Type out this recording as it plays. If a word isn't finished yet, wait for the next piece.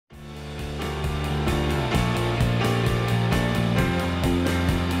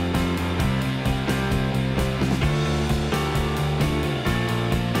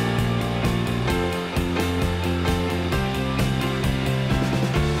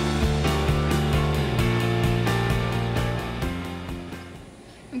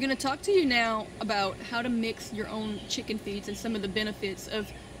talk to you now about how to mix your own chicken feeds and some of the benefits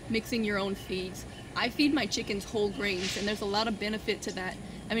of mixing your own feeds. I feed my chickens whole grains, and there's a lot of benefit to that.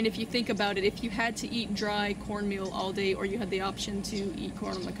 I mean, if you think about it, if you had to eat dry cornmeal all day, or you had the option to eat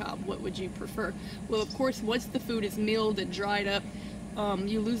corn on the cob, what would you prefer? Well, of course, once the food is milled and dried up,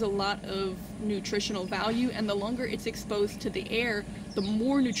 you lose a lot of nutritional value, and the longer it's exposed to the air, the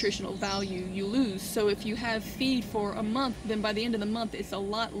more nutritional value you lose. So if you have feed for a month, then by the end of the month it's a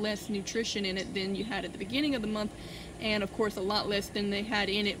lot less nutrition in it than you had at the beginning of the month, and of course a lot less than they had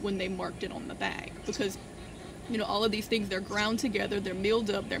in it when they marked it on the bag, because all of these things, they're ground together, they're milled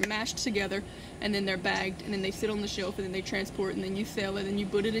up, they're mashed together, and then they're bagged, and then they sit on the shelf, and then they transport, and then you sell it, and you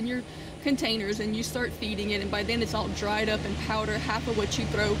put it in your containers, and you start feeding it, and by then it's all dried up and powder. Half of what you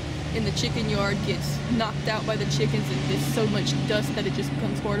throw in the chicken yard gets knocked out by the chickens, and there's so much dust that it just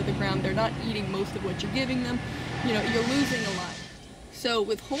becomes part of the ground. They're not eating most of what you're giving them. You're losing a lot. So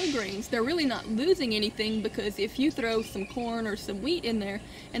with whole grains, they're really not losing anything, because if you throw some corn or some wheat in there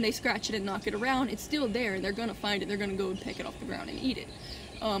and they scratch it and knock it around, it's still there, and they're going to find it. They're going to go and pick it off the ground and eat it.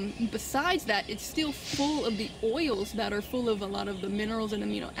 Besides that, it's still full of the oils that are full of a lot of the minerals and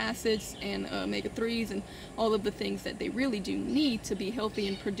amino acids and omega-3s and all of the things that they really do need to be healthy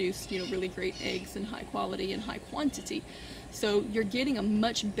and produce really great eggs in high quality and high quantity. So you're getting a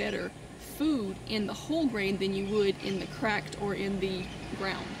much better food in the whole grain than you would in the cracked or in the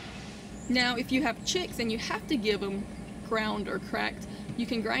ground. Now, if you have chicks and you have to give them ground or cracked, you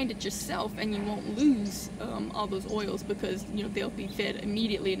can grind it yourself, and you won't lose all those oils, because they'll be fed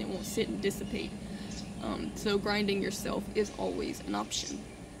immediately and it won't sit and dissipate. So grinding yourself is always an option.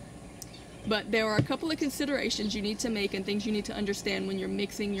 But there are a couple of considerations you need to make and things you need to understand when you're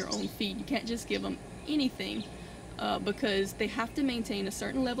mixing your own feed. You can't just give them anything, because they have to maintain a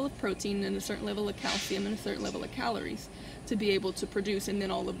certain level of protein and a certain level of calcium and a certain level of calories to be able to produce, and then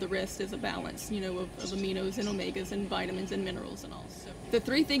all of the rest is a balance, of aminos and omegas and vitamins and minerals and all. So the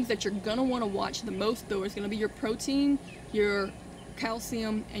three things that you're going to want to watch the most, though, is going to be your protein, your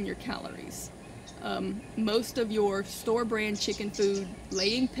calcium, and your calories. Most of your store brand chicken food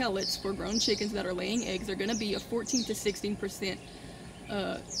laying pellets for grown chickens that are laying eggs are going to be a 14 to 16%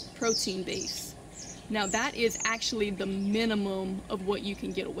 protein base. Now, that is actually the minimum of what you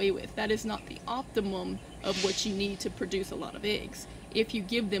can get away with. That is not the optimum of what you need to produce a lot of eggs. If you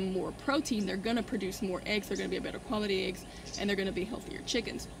give them more protein, they're going to produce more eggs, they're going to be a better quality eggs, and they're going to be healthier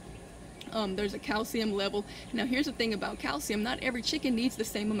chickens. There's a calcium level. Now, here's the thing about calcium. Not every chicken needs the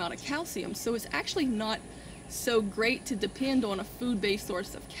same amount of calcium, so it's actually not so great to depend on a food-based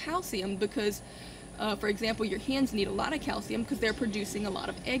source of calcium, because for example, your hens need a lot of calcium because they're producing a lot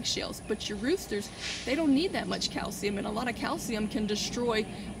of eggshells, but your roosters, they don't need that much calcium, and a lot of calcium can destroy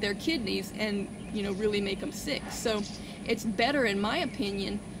their kidneys and really make them sick. So it's better, in my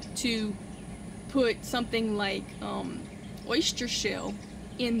opinion, to put something like oyster shell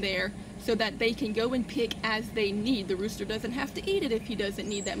in there so that they can go and pick as they need. The rooster doesn't have to eat it if he doesn't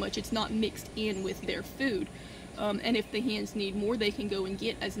need that much. It's not mixed in with their food. And if the hens need more, they can go and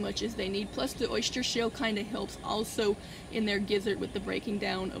get as much as they need. Plus, the oyster shell kind of helps also in their gizzard with the breaking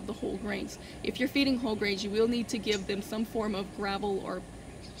down of the whole grains. If you're feeding whole grains, you will need to give them some form of gravel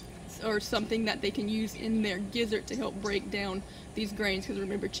or something that they can use in their gizzard to help break down these grains, because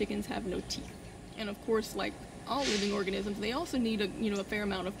remember, chickens have no teeth. And of course, like all living organisms, they also need a fair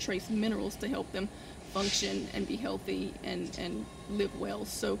amount of trace minerals to help them function and be healthy and live well.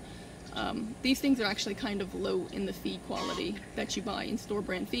 So these things are actually kind of low in the feed quality that you buy in store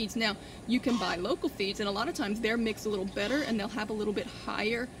brand feeds. Now, you can buy local feeds, and a lot of times they're mixed a little better and they'll have a little bit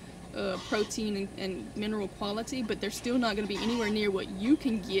higher protein and mineral quality, but they're still not going to be anywhere near what you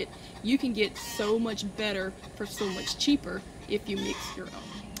can get. You can get so much better for so much cheaper if you mix your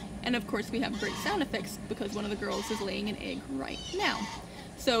own. And of course, we have great sound effects because one of the girls is laying an egg right now.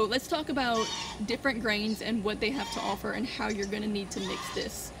 So let's talk about different grains and what they have to offer and how you're going to need to mix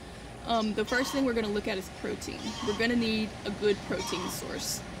this. The first thing we're going to look at is protein. We're going to need a good protein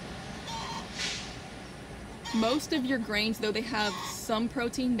source. Most of your grains, though they have some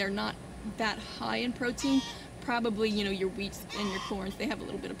protein, they're not that high in protein. Probably, your wheats and your corns, they have a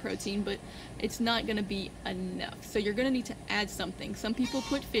little bit of protein, but it's not going to be enough. So you're going to need to add something. Some people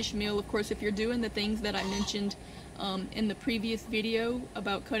put fish meal. Of course, if you're doing the things that I mentioned in the previous video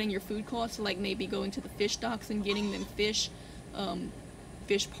about cutting your food costs, like maybe going to the fish stocks and getting them fish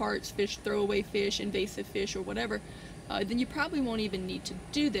parts, fish throwaway fish, invasive fish, or whatever, then you probably won't even need to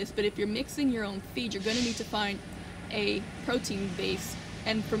do this. But if you're mixing your own feed, you're going to need to find a protein base.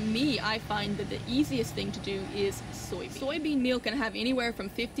 And for me, I find that the easiest thing to do is soybean. Soybean meal can have anywhere from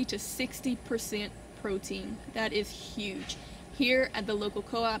 50 to 60% protein. That is huge. Here at the local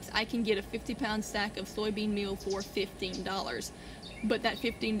co-ops, I can get a 50-pound sack of soybean meal for $15. But that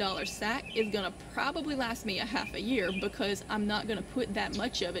 $15 sack is gonna probably last me a half a year, because I'm not gonna put that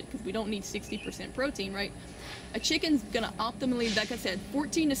much of it, because we don't need 60% protein, right? A chicken's gonna optimally, like I said,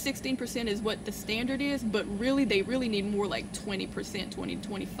 14 to 16% is what the standard is, but really they really need more like 20%. 20 to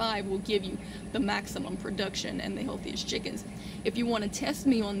 25 will give you the maximum production and the healthiest chickens. If you want to test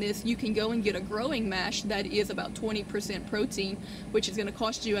me on this, you can go and get a growing mash that is about 20% protein, which is going to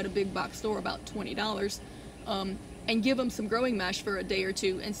cost you at a big box store about $20, and give them some growing mash for a day or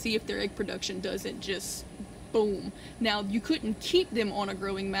two and see if their egg production doesn't just boom. Now, you couldn't keep them on a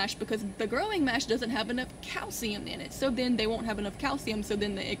growing mash because the growing mash doesn't have enough calcium in it, so then they won't have enough calcium, so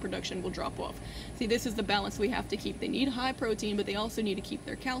then the egg production will drop off. See, this is the balance we have to keep. They need high protein, but they also need to keep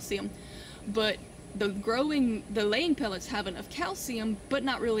their calcium. But the laying pellets have enough calcium, but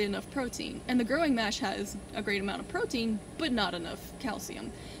not really enough protein. And the growing mash has a great amount of protein, but not enough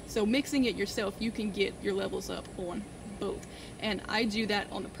calcium. So mixing it yourself, you can get your levels up on both. And I do that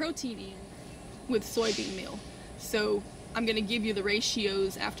on the protein end with soybean meal. So I'm going to give you the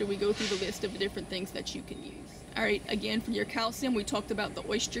ratios after we go through the list of the different things that you can use. All right, again, for your calcium, we talked about the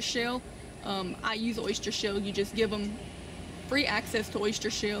oyster shell. I use oyster shell. You just give them free access to oyster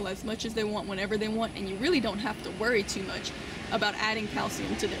shell as much as they want, whenever they want, and you really don't have to worry too much about adding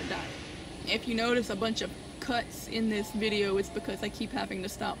calcium to their diet. If you notice a bunch of cuts in this video, it's because I keep having to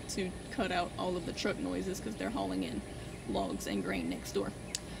stop to cut out all of the truck noises because they're hauling in logs and grain next door.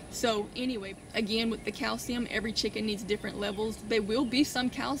 So anyway, again, with the calcium, every chicken needs different levels. There will be some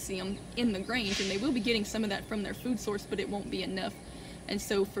calcium in the grains, and they will be getting some of that from their food source, but it won't be enough. And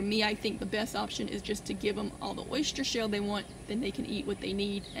so for me, I think the best option is just to give them all the oyster shell they want, then they can eat what they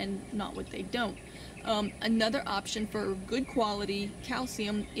need and not what they don't. Another option for good quality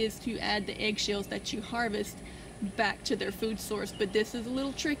calcium is to add the eggshells that you harvest back to their food source, but this is a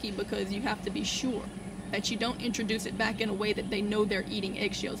little tricky because you have to be sure that you don't introduce it back in a way that they know they're eating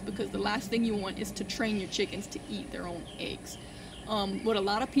eggshells, because the last thing you want is to train your chickens to eat their own eggs. What a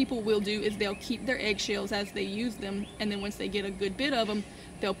lot of people will do is they'll keep their eggshells as they use them, and then once they get a good bit of them,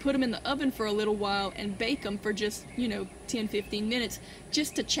 they'll put them in the oven for a little while and bake them for just, 10-15 minutes,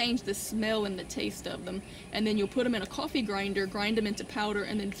 just to change the smell and the taste of them. And then you'll put them in a coffee grinder, grind them into powder,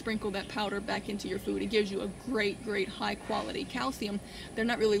 and then sprinkle that powder back into your food. It gives you a great, great high quality calcium. They're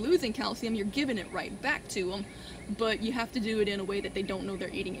not really losing calcium, you're giving it right back to them, but you have to do it in a way that they don't know they're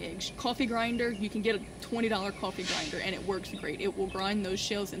eating eggs. Coffee grinder, you can get a $20 coffee grinder and it works great. It will grind those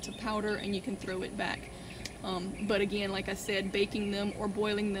shells into powder and you can throw it back. But again, like I said, baking them or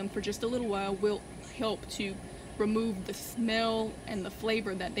boiling them for just a little while will help to remove the smell and the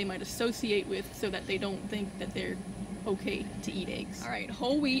flavor that they might associate with, so that they don't think that they're okay to eat eggs. All right,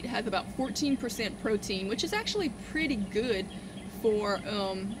 whole wheat has about 14% protein, which is actually pretty good for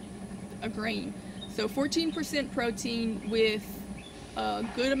a grain. So 14% protein with a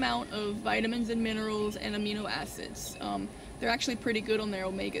good amount of vitamins and minerals and amino acids. They're actually pretty good on their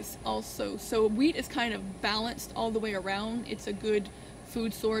omegas also. So wheat is kind of balanced all the way around. It's a good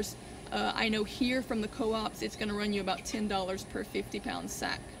food source. I know here from the co-ops, it's going to run you about $10 per 50-pound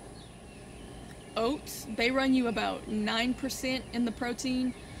sack. Oats, they run you about 9% in the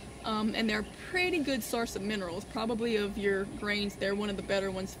protein, and they're a pretty good source of minerals. Probably of your grains, they're one of the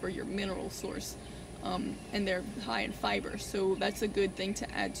better ones for your mineral source, and they're high in fiber, so that's a good thing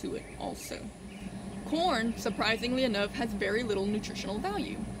to add to it also. Corn, surprisingly enough, has very little nutritional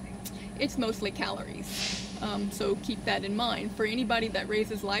value. It's mostly calories. So keep that in mind. For anybody that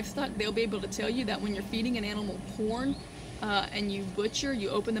raises livestock, they'll be able to tell you that when you're feeding an animal corn and you butcher, you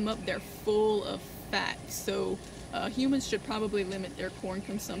open them up, they're full of fat. So humans should probably limit their corn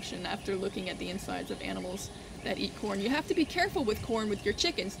consumption after looking at the insides of animals that eat corn. You have to be careful with corn with your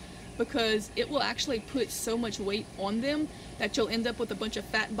chickens, because it will actually put so much weight on them that you'll end up with a bunch of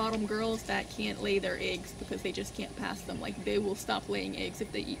fat bottom girls that can't lay their eggs because they just can't pass them. Like, they will stop laying eggs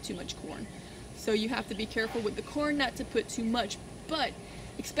if they eat too much corn. So you have to be careful with the corn not to put too much, but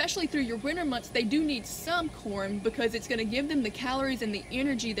especially through your winter months, they do need some corn because it's going to give them the calories and the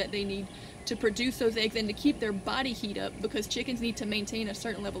energy that they need to produce those eggs and to keep their body heat up, because chickens need to maintain a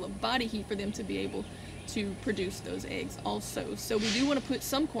certain level of body heat for them to be able to produce those eggs also. So we do want to put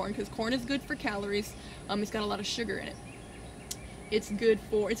some corn, because corn is good for calories. It's got a lot of sugar in it.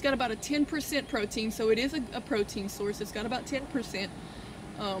 It's got about a 10% protein, so it is a protein source. It's got about 10%.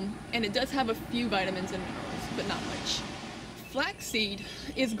 And it does have a few vitamins and minerals, but not much. Flaxseed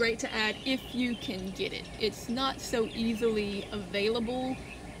is great to add if you can get it. It's not so easily available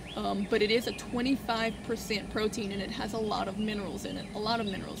but it is a 25% protein, and it has a lot of minerals in it. A lot of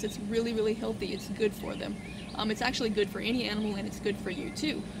minerals. It's really, really healthy. It's good for them. It's actually good for any animal, and it's good for you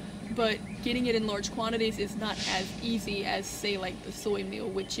too. But getting it in large quantities is not as easy as, say, like the soy meal,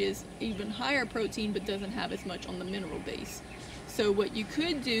 which is even higher protein but doesn't have as much on the mineral base. So what you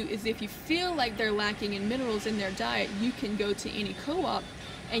could do is, if you feel like they're lacking in minerals in their diet, you can go to any co-op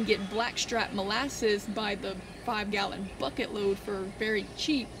and get blackstrap molasses by the 5-gallon bucket load for very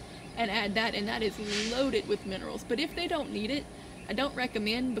cheap and add that, and that is loaded with minerals. But if they don't need it, I don't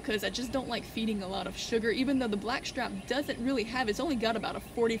recommend, because I just don't like feeding a lot of sugar, even though the blackstrap doesn't really have, it's only got about a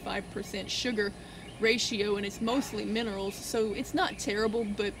 45% sugar ratio, and it's mostly minerals, so it's not terrible,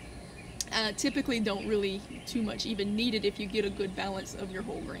 but typically don't really too much even need it if you get a good balance of your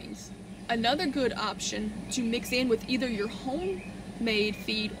whole grains. Another good option to mix in with either your homemade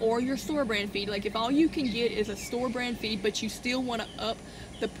feed or your store brand feed, like if all you can get is a store brand feed but you still want to up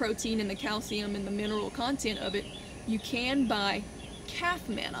the protein and the calcium and the mineral content of it, you can buy calf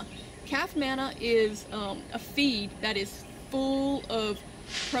manna. Calf manna is a feed that is full of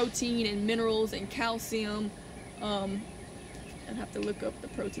protein and minerals and calcium. I'd have to look up the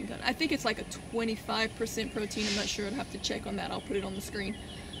protein content. I think it's like a 25% protein. I'm not sure. I'd have to check on that. I'll put it on the screen.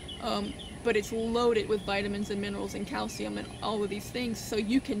 But it's loaded with vitamins and minerals and calcium and all of these things. So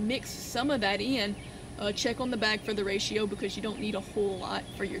you can mix some of that in. Check on the bag for the ratio, because you don't need a whole lot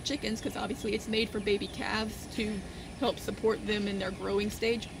for your chickens, because obviously it's made for baby calves to help support them in their growing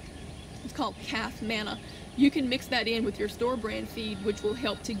stage. It's called calf manna. You can mix that in with your store brand feed, which will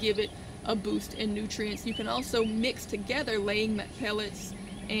help to give it a boost in nutrients. You can also mix together laying pellets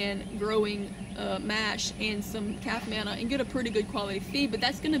and growing mash and some calf manna and get a pretty good quality feed, but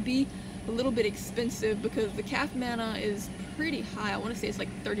that's going to be a little bit expensive because the calf manna is pretty high. I want to say it's like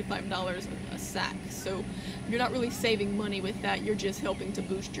 $35 a sack, so you're not really saving money with that. You're just helping to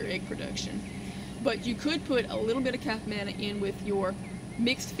boost your egg production. But you could put a little bit of calf manna in with your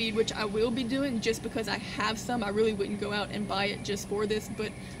mixed feed, which I will be doing just because I have some. I really wouldn't go out and buy it just for this,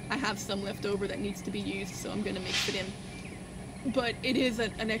 but I have some left over that needs to be used, so I'm going to mix it in. But it is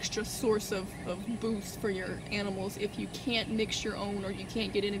an extra source of boost for your animals if you can't mix your own, or you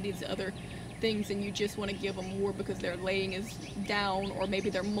can't get any of these other things and you just want to give them more because their laying is down, or maybe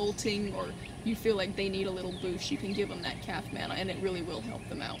they're molting, or you feel like they need a little boost. You can give them that calf manna and it really will help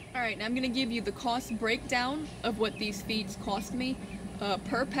them out. Alright, now I'm going to give you the cost breakdown of what these feeds cost me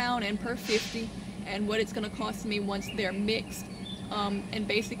per pound and per 50, and what it's going to cost me once they're mixed. And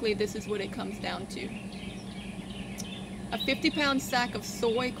basically this is what it comes down to. A 50-pound sack of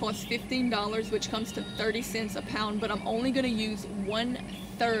soy costs $15, which comes to 30 cents a pound, but I'm only going to use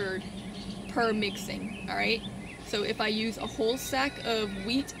 1/3 per mixing. Alright, so if I use a whole sack of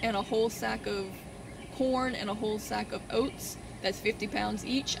wheat and a whole sack of corn and a whole sack of oats, that's 50 pounds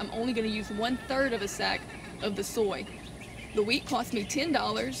each, I'm only going to use 1/3 of a sack of the soy. The wheat cost me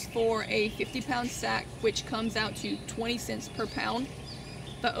 $10 for a 50-pound sack, which comes out to 20 cents per pound.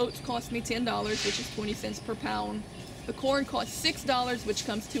 The oats cost me $10, which is 20 cents per pound. The corn costs $6, which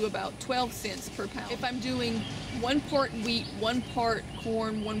comes to about 12 cents per pound. If I'm doing 1 part wheat, 1 part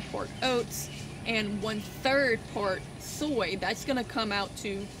corn, 1 part oats, and 1/3 part soy, that's going to come out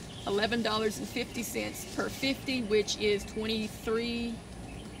to $11.50 per 50, which is 23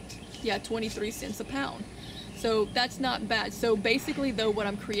 cents a pound. So that's not bad. So basically though, what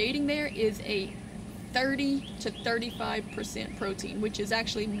I'm creating there is a 30 to 35% protein, which is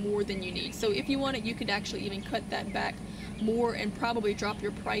actually more than you need. So if you want it, you could actually even cut that back more and probably drop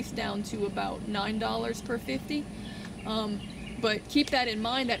your price down to about $9 per 50. But keep that in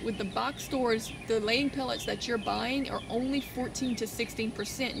mind, that with the box stores, the laying pellets that you're buying are only 14 to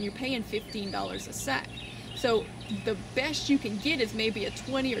 16%, and you're paying $15 a sack. So the best you can get is maybe a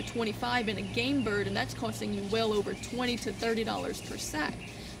 20 or 25 in a game bird, and that's costing you well over $20 to $30 per sack,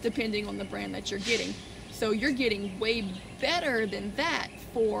 depending on the brand that you're getting. So you're getting way better than that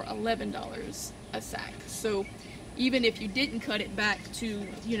for $11 a sack. So even if you didn't cut it back to,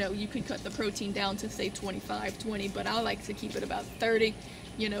 you could cut the protein down to say 25, 20, but I like to keep it about 30.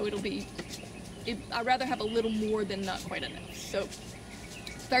 I'd rather have a little more than not quite enough. So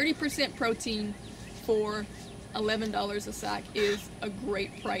 30% protein for $11 a sack is a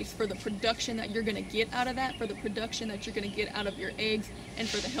great price for the production that you're going to get out of that, for the production that you're going to get out of your eggs, and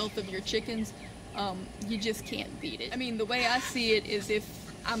for the health of your chickens. You just can't beat it. I mean, the way I see it is, if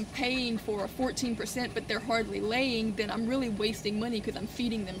I'm paying for a 14% but they're hardly laying, then I'm really wasting money because I'm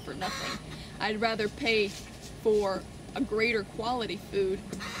feeding them for nothing. I'd rather pay for a greater quality food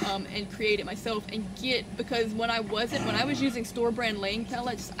and create it myself and because when I was using store brand laying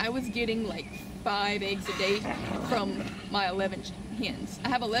pellets, I was getting like 5 eggs a day from my 11 hens. I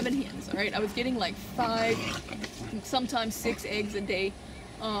have 11 hens, all right? I was getting like 5, sometimes 6 eggs a day.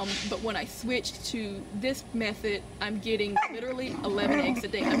 But when I switched to this method, I'm getting literally 11 eggs a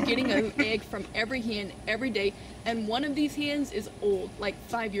day. I'm getting an egg from every hen every day. And one of these hens is old, like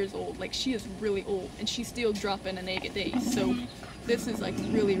 5 years old. Like, she is really old, and she's still dropping an egg a day. So this is like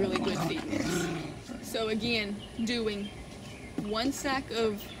really, really good feed mix. So again, doing 1 sack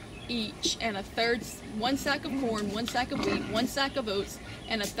of each and 1 sack of corn, 1 sack of wheat, 1 sack of oats,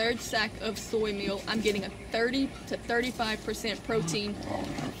 and 1/3 sack of soy meal. I'm getting a 30 to 35% protein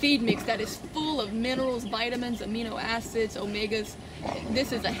feed mix that is full of minerals, vitamins, amino acids, omegas.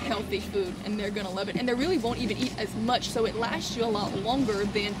 This is a healthy food, and they're gonna love it. And they really won't even eat as much, so it lasts you a lot longer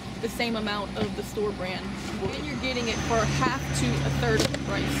than the same amount of the store brand. And you're getting it for half to 1/3 of the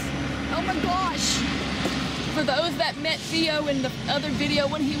price. Oh my gosh! For those that met Theo in the other video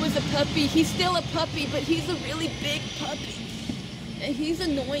when he was a puppy, he's still a puppy, but he's a really big puppy. And he's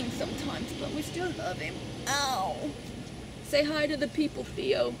annoying sometimes, but we still love him. Ow. Say hi to the people,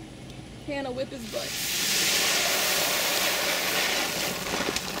 Theo. Hannah, whip his butt.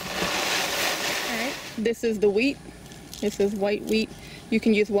 Alright, this is the wheat. This is white wheat. You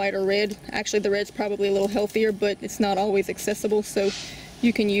can use white or red. Actually, the red's probably a little healthier, but it's not always accessible, so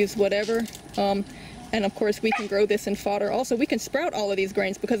you can use whatever. And of course, we can grow this in fodder. Also, we can sprout all of these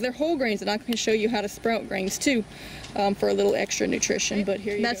grains because they're whole grains, and I can show you how to sprout grains too for a little extra nutrition. But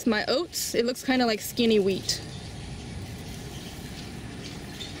here you go. That's my oats. It looks kind of like skinny wheat.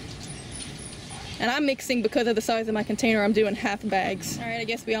 And I'm mixing, because of the size of my container, I'm doing half bags. All right, I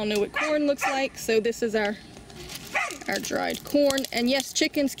guess we all know what corn looks like. So this is our dried corn. And yes,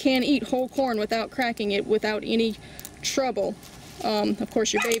 chickens can eat whole corn without cracking it without any trouble. Of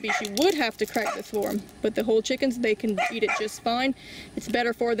course, your babies, you would have to crack this for them, but the whole chickens, they can eat it just fine. It's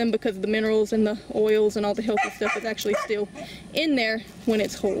better for them because the minerals and the oils and all the healthy stuff is actually still in there when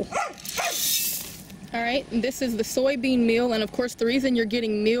it's whole. Alright, this is the soybean meal, and of course the reason you're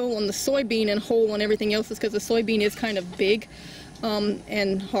getting meal on the soybean and whole on everything else is because the soybean is kind of big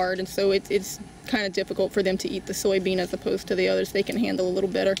and hard, and so it's kind of difficult for them to eat the soybean as opposed to the others. They can handle a little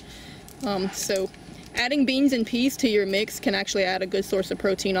better. So adding beans and peas to your mix can actually add a good source of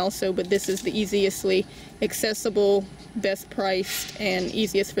protein also, but this is the easiestly accessible, best priced, and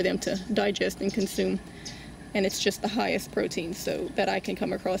easiest for them to digest and consume. And it's just the highest protein so that I can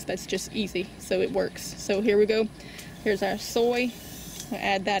come across that's just easy, so it works. So here we go. Here's our soy. I'll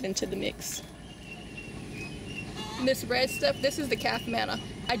add that into the mix. And this red stuff, this is the calf manna.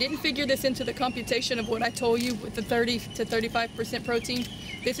 I didn't figure this into the computation of what I told you with the 30 to 35% protein.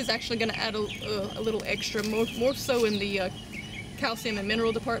 This is actually going to add a little extra, more so in the calcium and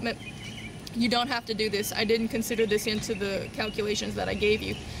mineral department. You don't have to do this. I didn't consider this into the calculations that I gave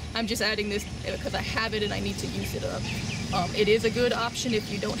you. I'm just adding this because I have it and I need to use it up. It is a good option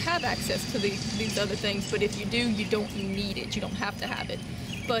if you don't have access to these other things, but if you do, you don't need it. You don't have to have it.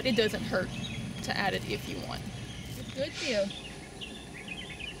 But it doesn't hurt to add it if you want. Good, Theo.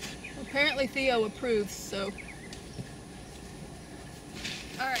 Apparently Theo approves, so.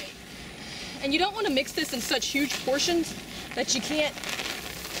 Alright. And you don't want to mix this in such huge portions that you can't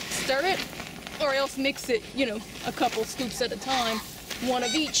stir it, or else mix it, you know, a couple scoops at a time, one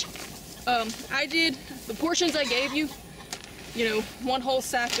of each. I did the portions I gave you, you know, 1 whole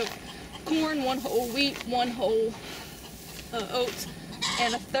sack of corn, 1 whole wheat, 1 whole oats,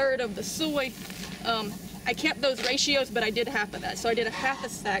 and 1/3 of the soy. I kept those ratios, but I did half of that. So I did a half a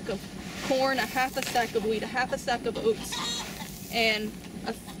sack of corn, a half a sack of wheat, a half a sack of oats, and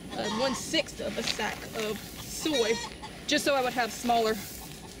 1/6 of a sack of soy, just so I would have smaller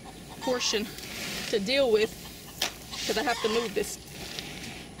portion to deal with, because I have to move this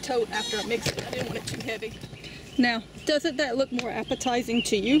tote after I mix it. I didn't want it too heavy. Now, doesn't that look more appetizing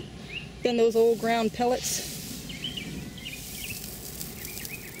to you than those old ground pellets?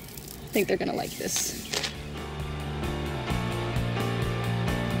 I think they're gonna like this.